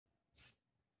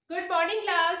Good morning,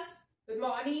 class. Good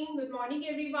morning,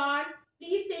 everyone.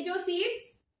 Please take your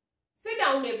seats. Sit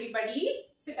down, everybody.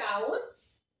 Sit down.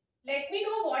 Let me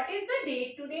know what is the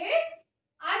date today.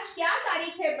 आज क्या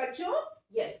तारीख है बच्चों?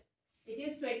 Yes, it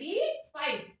is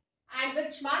 25. And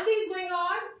which month is going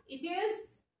on? It is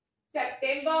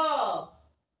September.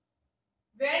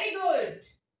 Very good.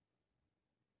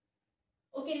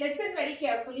 Okay, listen very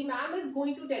carefully. Ma'am is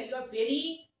going to tell you a very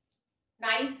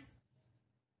nice,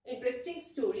 interesting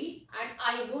story, and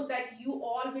I know that you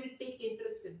all will take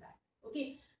interest in that.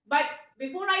 Okay, but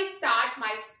before I start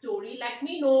my story, let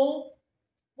me know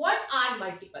what are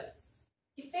multiples.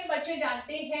 कितने बच्चे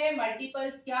जानते हैं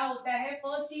multiples क्या होता है?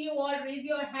 First you all raise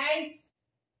your hands.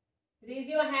 Raise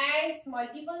your hands.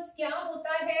 Multiples क्या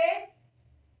होता है?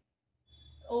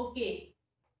 Okay.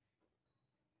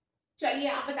 चलिए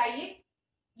आप बताइए.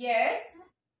 Yes.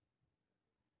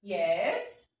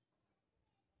 Yes.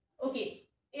 Okay.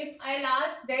 If I'll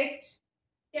ask that,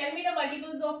 tell me the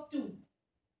multiples of 2.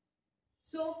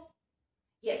 So,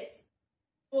 yes.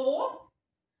 4,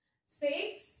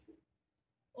 6.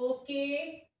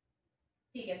 Okay.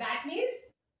 ठीक है. That means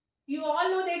you all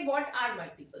know that what are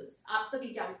multiples. आप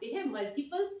सभी जानते हैं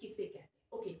multiples किसे कहते हैं.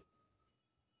 Okay.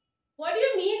 What do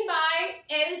you mean by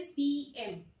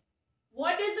LCM?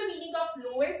 What is the meaning of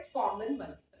lowest common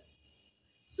multiple?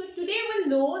 So today we'll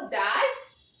know that.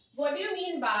 What do you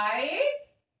mean by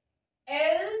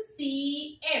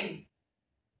LCM?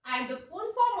 And the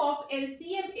full form of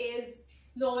LCM is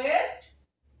lowest.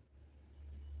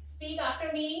 Speak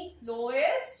after me.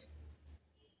 Lowest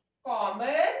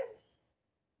common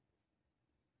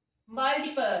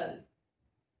multiple.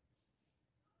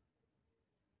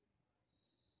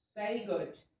 Very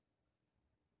good.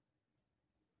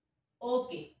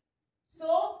 Okay.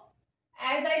 So,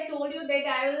 as I told you that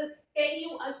I will tell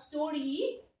you a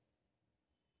story.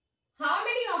 How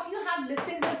many of you have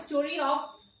listened to the story of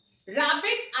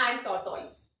rabbit and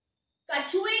tortoise?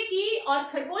 कछुए की और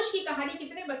खरगोश की कहानी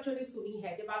कितने बच्चों ने सुनी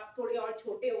है? जब आप थोड़े और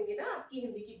छोटे होंगे ना, आपकी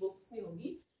हिंदी की बुक्स में होगी.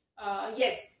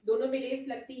 यस, दोनों में रेस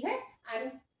लगती है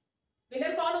एंड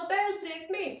विनर कौन होता है उस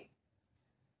रेस में?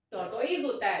 टॉर्टोइज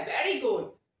होता है. Very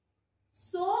good.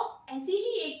 सो ऐसी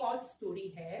ही एक और स्टोरी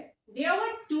है. There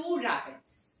were 2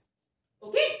 rabbits.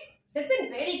 Okay,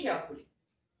 listen very carefully.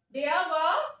 There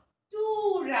were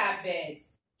 2 rabbits.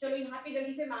 चलो यहाँ पे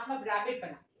जल्दी से मैम अब रैबिट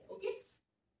बनाती है. Okay,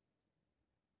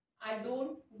 and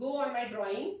don't go on my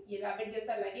drawing. ये रैबिट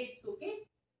जैसा लगे it's okay,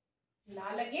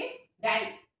 ना लगे then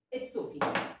it's okay.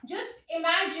 Just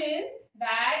imagine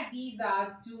that these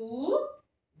are 2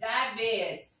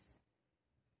 rabbits.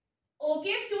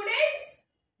 Okay students?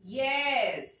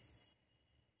 Yes.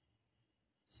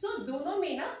 So दोनों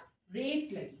में ना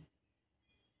रेस लगी.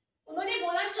 उन्होंने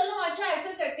बोला चलो अच्छा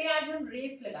ऐसा करते हैं, आज हम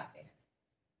रेस लगाते हैं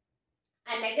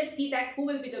and let us see that who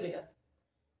will be the winner.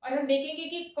 और हम देखेंगे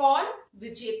कि कौन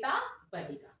विजेता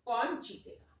बनेगा, कौन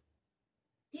जीतेगा.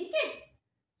 ठीक है.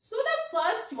 So the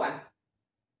first one,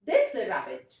 this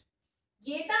rabbit,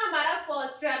 ये था हमारा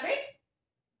फर्स्ट रैबिट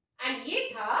एंड ये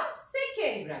था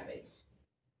second rabbit.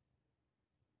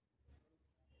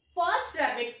 First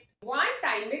rabbit one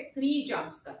time में 3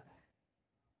 जंप्स करता है.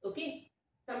 ओके,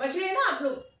 समझ रहे हैं ना आप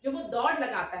लोग? जब वो दौड़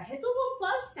लगाता है तो वो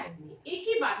फर्स्ट टाइम में एक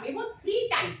ही बार में वो 3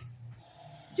 टाइम्स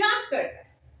जंप करता है.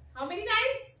 How many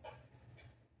times?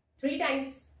 3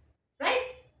 times, right?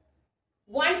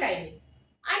 One time में.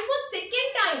 एंड वो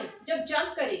सेकेंड टाइम जब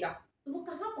जंप करेगा तो वो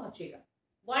कहां पहुंचेगा?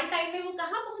 वन टाइम में वो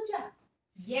कहां पहुंचा?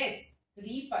 यस,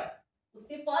 3 पर.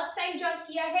 उसने फर्स्ट टाइम जंप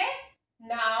किया है.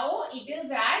 Now it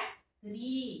is eight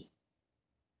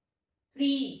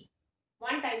 3.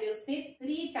 One time में उसने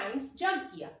 3 टाइम्स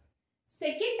जंप किया.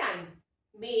 सेकेंड टाइम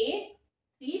में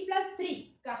 3 + 3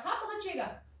 कहां पहुंचेगा?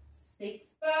 6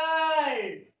 पर.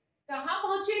 कहां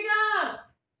पहुंचेगा?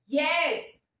 यस,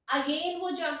 अगेन वो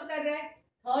जंप कर रहा है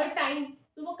थर्ड टाइम,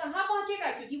 तो वो कहां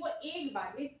पहुंचेगा? क्योंकि वो एक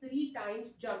बार में 3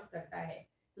 टाइम्स जंप करता है.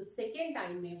 तो सेकेंड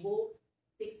टाइम में वो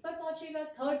 6 पर पहुंचेगा,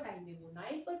 थर्ड टाइम में वो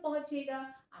 9 पर पहुंचेगा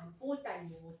एंड फोर्थ टाइम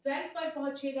में वो 12 पर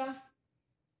पहुंचेगा.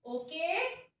 ओके,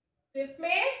 फिफ्थ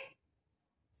में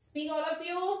speak all of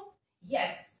you.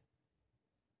 Yes,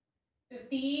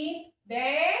 15,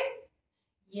 then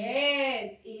yes,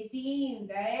 18,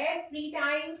 then 3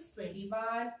 times,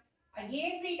 21,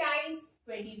 again 3 times,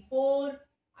 24,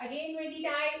 again 20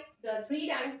 times, the 3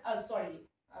 times,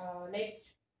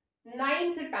 next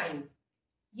 9th time,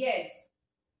 yes,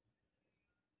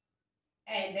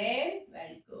 and then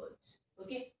very good.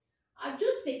 Okay, अब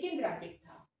जो सेकेंड रैबिट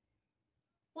था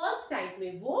first time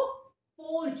में वो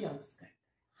 4 जंप्स करता है.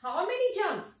 How many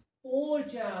jumps? 4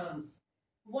 jumps.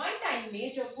 One time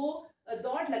में जब वो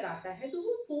दौड़ लगाता है तो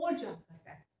वो 4 जंप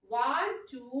करता है. 1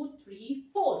 2 3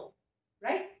 4.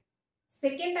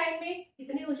 सेकेंड टाइम में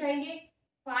कितने हो जाएंगे?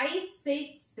 5,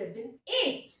 6, 7,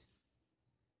 8।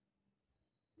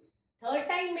 थर्ड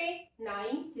टाइम में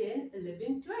 9, 10,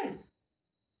 11, 12।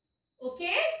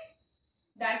 ओके,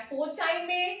 दैट फोर्थ टाइम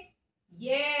में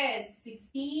यस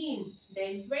 16,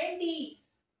 देन 20।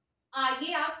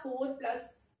 आगे आप 4 +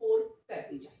 4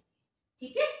 करते जाएंगे,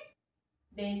 ठीक है?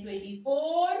 Then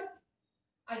 24,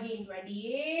 again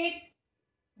 28,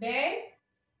 then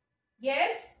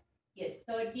yes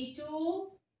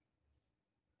 32,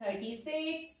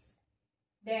 36,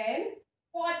 then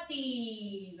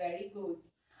 40. Very good.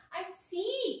 And सी,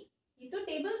 ये तो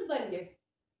टेबल्स बन गए,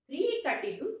 3 का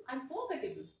टेबल एंड 4 का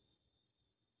टेबल।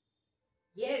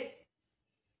 यस,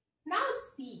 नाउ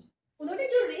सी, उन्होंने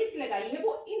जो रेस लगाई है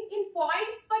वो इन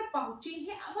पॉइंट्स पर पहुंचे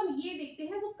हैं। अब हम ये देखते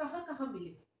हैं वो कहां कहां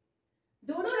मिले।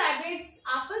 दोनों रैबिट्स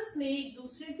आपस में एक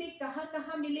दूसरे से कहां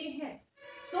कहां मिले हैं।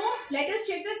 So let us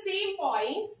check the same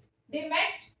points. They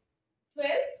met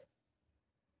 12,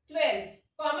 12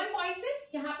 common points है,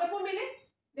 यहाँ पर वो मिले।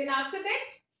 Then after that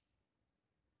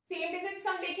same digits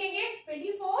हम देखेंगे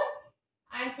 24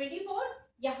 and 24,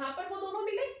 यहाँ पर वो दोनों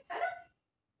मिले, है ना?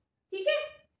 ठीक है?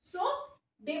 So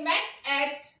they met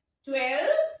at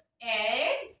 12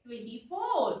 and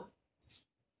 24.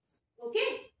 Okay?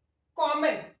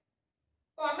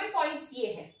 Common points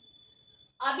ये है।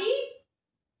 अभी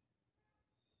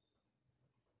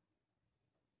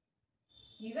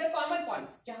These are common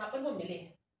points जहां पर वो मिले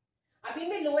हैं। अभी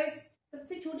में लोएस्ट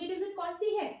सबसे छोटी डिजिट कौन सी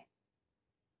है?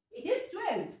 It is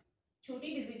 12।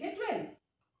 छोटी डिजिट है 12।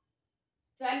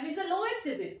 12 is the lowest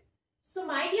digit. So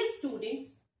my dear students,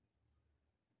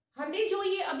 हमने जो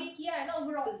ये अभी किया है ना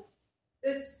ओवरऑल,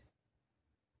 this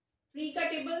 3 का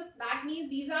table, that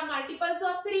means these are multiples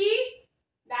of 3,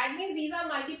 that means these are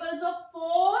multiples of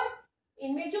 4।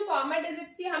 इनमें जो कॉमन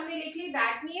डिजिट्स थी हमने लिख ली,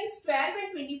 that means 12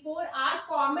 and 24 are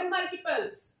common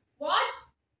multiples. What?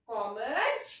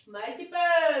 Common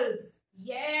multiples.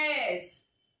 Yes,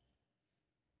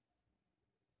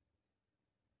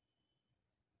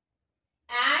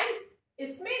 and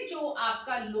इसमें जो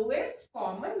आपका लोएस्ट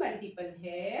कॉमन मल्टीपल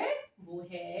है वो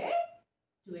है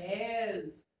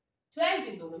 12। 12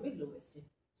 इन दोनों में लोएस्ट है।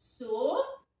 So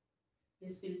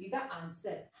this will be the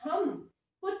answer. हम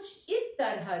कुछ इस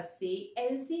तरह से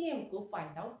एलसीएम को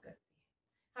फाइंड आउट करते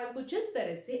हैं। हम कुछ इस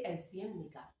तरह से एलसीएम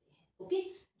निकालते हैं। ओके,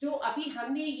 जो अभी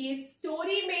हमने ये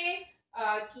स्टोरी में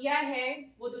किया है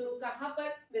वो दोनों कहां पर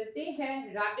मिलते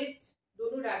हैं? रैबिट,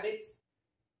 दोनों रैबिट्स,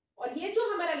 और ये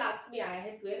जो हमारा लास्ट में आया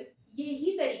है 12,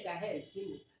 यही तरीका है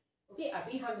एलसीएम। ओके,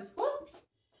 अभी हम इसको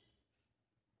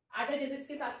अदर डिजिट्स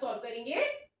के साथ सॉल्व करेंगे।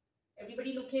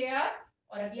 एवरीबॉडी लुक हियर,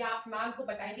 और अभी आप मैम को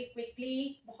बताएंगे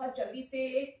क्विकली, बहुत जल्दी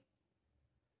से,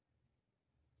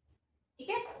 ठीक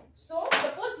है? So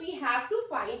suppose we have to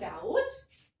find out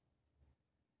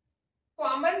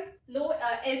common low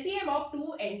LCM of 2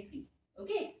 and 3.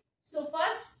 Okay, so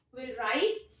first we'll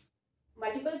write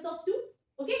multiples of 2.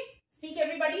 Okay, speak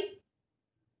everybody.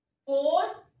 4,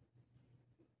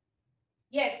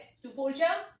 yes, 2 4s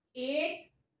are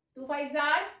 8, 2 5s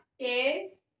are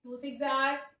 10, 2 6s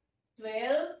are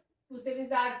 12, 2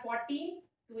 7s are 14,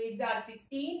 2 8s are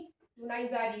 16, 2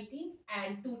 9s are 18,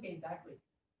 and 2 10s are 20.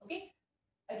 Okay,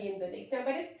 again the next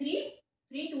number is 3,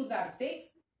 3 2s are 6,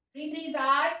 3 3s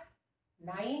are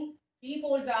 9, 3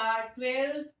 4s are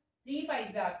 12, 3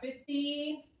 5s are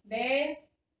 15, then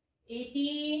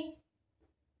 18,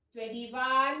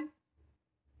 21,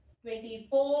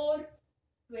 24,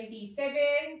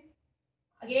 27,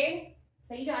 again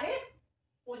सही जा रहे हैं?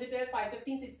 4 12, 5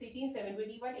 15, 6 18, 7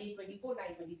 21, 8 24,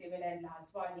 9 27, and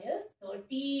last one is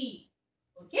 30.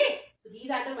 Okay, so these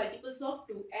are the multiples of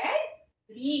 2 and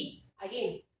 3.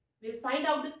 Again, we'll find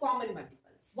out the common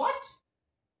multiples. What?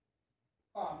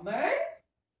 Common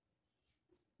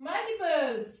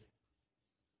multiples.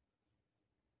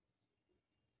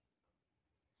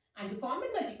 And the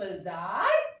common multiples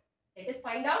are, let us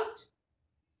find out,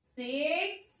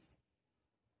 6,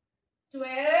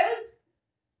 12,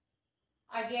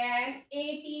 again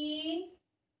 18.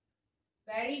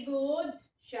 Very good.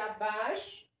 Shabash.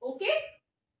 Okay.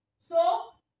 So,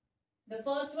 the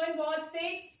first one was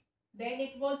 6. Then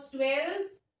it was 12.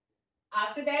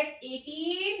 After that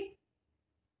 18.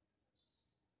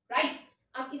 Right.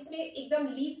 अब इसमें एकदम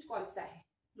least कौन सा है?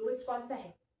 Lowest कौन सा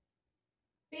है?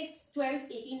 6, 12,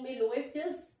 18 में lowest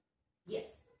is yes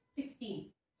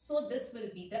 16. So this will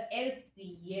be the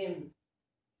LCM.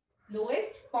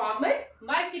 Lowest common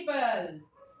multiple.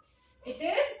 It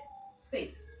is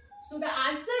 6. So the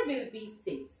answer will be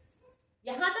 6.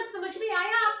 यहां तक समझ में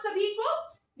आया आप सभी को?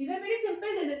 These are very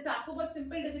simple digits. आपको बहुत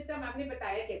simple digit का मैंने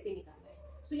बताया कैसे निकालना है.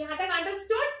 So यहां तक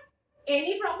understood?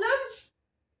 Any problem?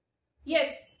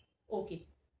 Yes. Okay.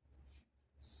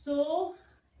 So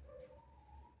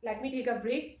let me take a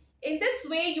break. In this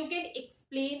way you can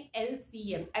explain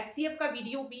LCM. HCF का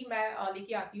वीडियो भी मैं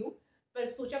लेके आती हूँ, पर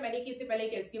सोचा मैंने कि इससे पहले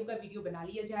एक LCM का वीडियो बना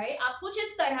लिया जाए। आप कुछ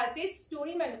इस तरह से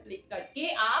स्टोरी मैनिपुलेट करके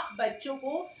आप बच्चों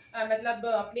को मतलब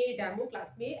अपने डेमो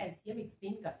क्लास में LCM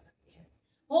एक्सप्लेन कर सकते हैं।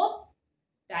 Hope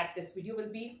that this video will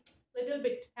be little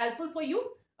bit helpful for you,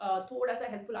 थोड़ा सा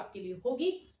हेल्पफुल आपके लिए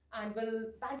होगी, and will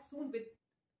back soon with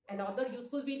another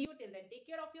useful video. Till then, take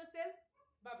care of yourself.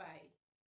 Bye bye.